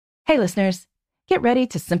Hey listeners, get ready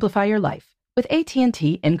to simplify your life with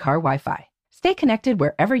AT&T in-car Wi-Fi. Stay connected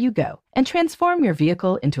wherever you go and transform your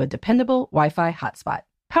vehicle into a dependable Wi-Fi hotspot.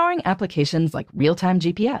 Powering applications like real-time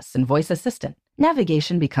GPS and voice assistant,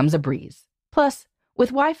 navigation becomes a breeze. Plus,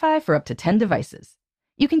 with Wi-Fi for up to 10 devices,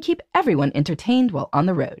 you can keep everyone entertained while on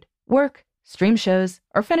the road, work, stream shows,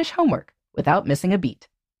 or finish homework without missing a beat.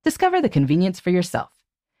 Discover the convenience for yourself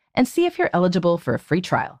and see if you're eligible for a free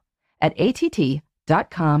trial at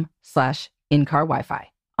att.com/in-car Wi-Fi.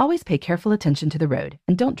 Always pay careful attention to the road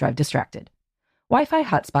and don't drive distracted. Wi-Fi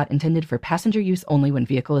hotspot intended for passenger use only when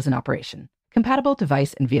vehicle is in operation. Compatible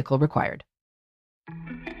device and vehicle required.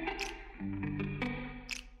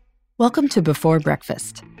 Welcome to Before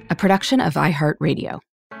Breakfast, a production of iHeartRadio.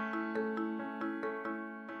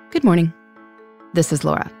 Good morning. This is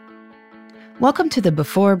Laura. Welcome to the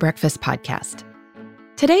Before Breakfast podcast.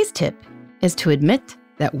 Today's tip is to admit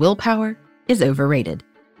that willpower is overrated.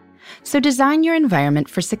 So design your environment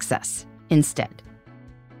for success instead.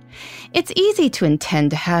 It's easy to intend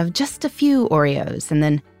to have just a few Oreos and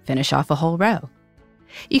then finish off a whole row.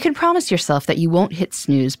 You can promise yourself that you won't hit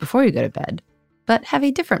snooze before you go to bed, but have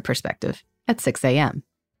a different perspective at 6 a.m.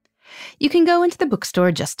 You can go into the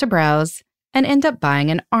bookstore just to browse and end up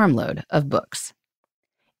buying an armload of books.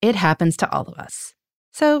 It happens to all of us,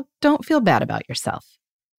 so don't feel bad about yourself.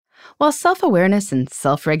 While self-awareness and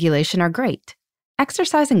self-regulation are great,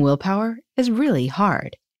 exercising willpower is really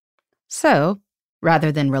hard. So,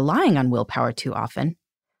 rather than relying on willpower too often,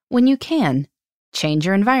 when you can, change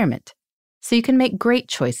your environment so you can make great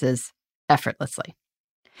choices effortlessly.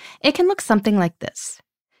 It can look something like this.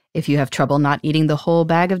 If you have trouble not eating the whole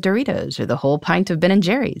bag of Doritos or the whole pint of Ben &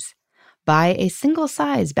 Jerry's, buy a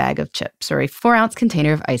single-size bag of chips or a 4-ounce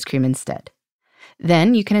container of ice cream instead.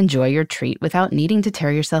 Then you can enjoy your treat without needing to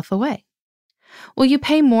tear yourself away. Will you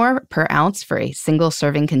pay more per ounce for a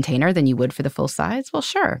single-serving container than you would for the full size? Well,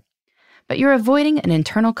 sure. But you're avoiding an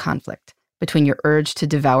internal conflict between your urge to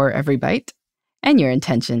devour every bite and your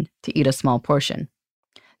intention to eat a small portion.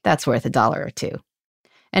 That's worth $1 or $2.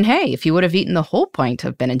 And hey, if you would have eaten the whole pint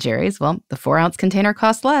of Ben & Jerry's, well, the 4-ounce container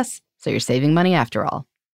costs less, so you're saving money after all.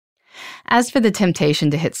 As for the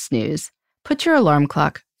temptation to hit snooze, put your alarm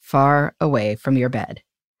clock far away from your bed.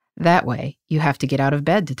 That way, you have to get out of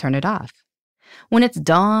bed to turn it off. When it's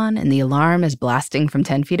dawn and the alarm is blasting from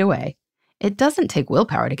 10 feet away, it doesn't take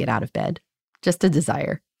willpower to get out of bed, just a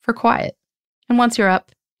desire for quiet. And once you're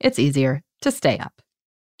up, it's easier to stay up.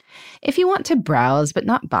 If you want to browse but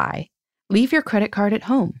not buy, leave your credit card at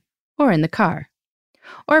home or in the car.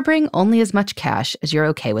 Or bring only as much cash as you're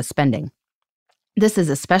okay with spending. This is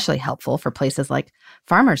especially helpful for places like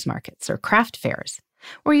farmers markets or craft fairs,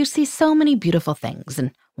 where you see so many beautiful things and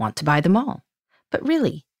want to buy them all. But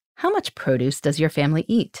really, how much produce does your family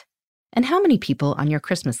eat? And how many people on your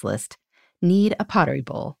Christmas list need a pottery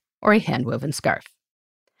bowl or a hand-woven scarf?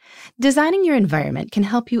 Designing your environment can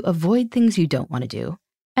help you avoid things you don't want to do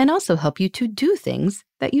and also help you to do things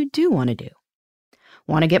that you do want to do.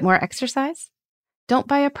 Want to get more exercise? Don't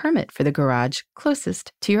buy a permit for the garage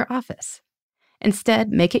closest to your office. Instead,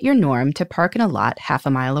 make it your norm to park in a lot half a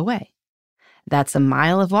mile away. That's a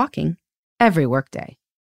mile of walking every workday.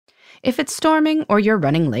 If it's storming or you're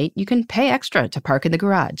running late, you can pay extra to park in the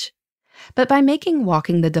garage. But by making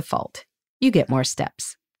walking the default, you get more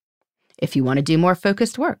steps. If you want to do more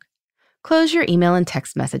focused work, close your email and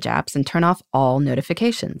text message apps and turn off all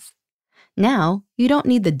notifications. Now, you don't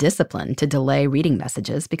need the discipline to delay reading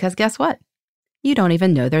messages because guess what? You don't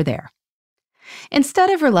even know they're there.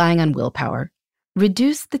 Instead of relying on willpower,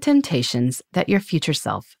 reduce the temptations that your future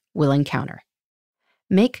self will encounter.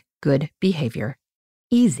 Make good behavior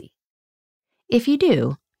easy. If you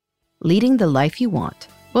do, leading the life you want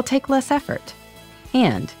will take less effort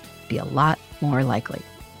and be a lot more likely.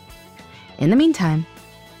 In the meantime,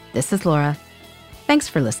 this is Laura. Thanks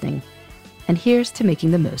for listening, and here's to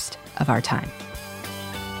making the most of our time.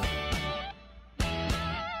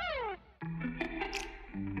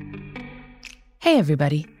 Hey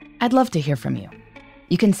everybody, I'd love to hear from you.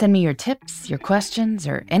 You can send me your tips, your questions,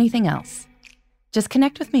 or anything else. Just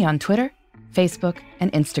connect with me on Twitter, Facebook,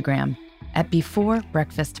 and Instagram at Before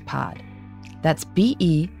Breakfast Pod. That's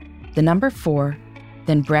BE, the number 4,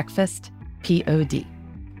 then breakfast, POD.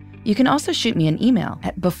 You can also shoot me an email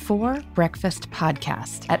at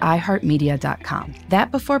beforebreakfastpodcast@iheartmedia.com.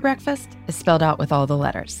 That Before Breakfast is spelled out with all the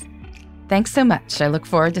letters. Thanks so much. I look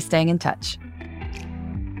forward to staying in touch.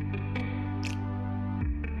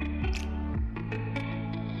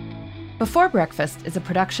 Before Breakfast is a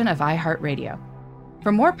production of iHeartRadio.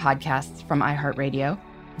 For more podcasts from iHeartRadio,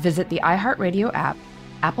 visit the iHeartRadio app,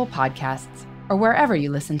 Apple Podcasts, or wherever you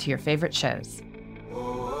listen to your favorite shows.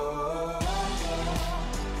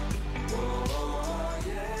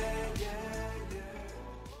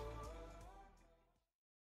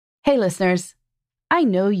 Hey listeners, I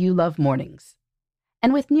know you love mornings.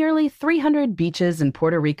 And with nearly 300 beaches in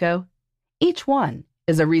Puerto Rico, each one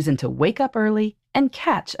is a reason to wake up early and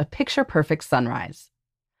catch a picture-perfect sunrise.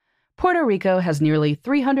 Puerto Rico has nearly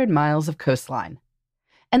 300 miles of coastline,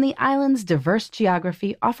 and the island's diverse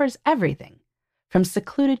geography offers everything from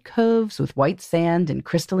secluded coves with white sand and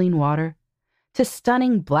crystalline water to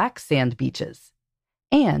stunning black sand beaches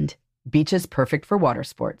and beaches perfect for water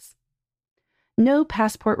sports. No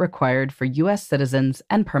passport required for U.S. citizens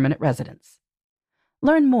and permanent residents.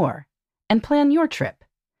 Learn more and plan your trip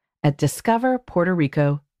at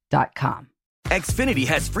discoverpuertorico.com. Xfinity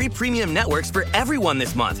has free premium networks for everyone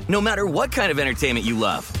this month, no matter what kind of entertainment you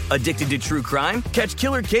love. Addicted to true crime? Catch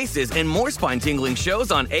killer cases and more spine-tingling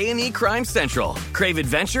shows on A&E Crime Central. Crave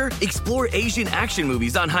adventure? Explore Asian action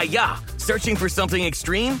movies on Hi-YAH. Searching for something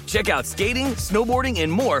extreme? Check out skating, snowboarding, and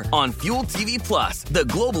more on Fuel TV Plus, the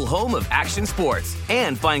global home of action sports.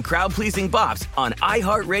 And find crowd-pleasing bops on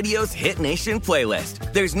iHeartRadio's Hit Nation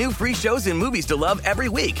playlist. There's new free shows and movies to love every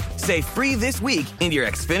week. Say free this week in your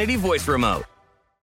Xfinity voice remote.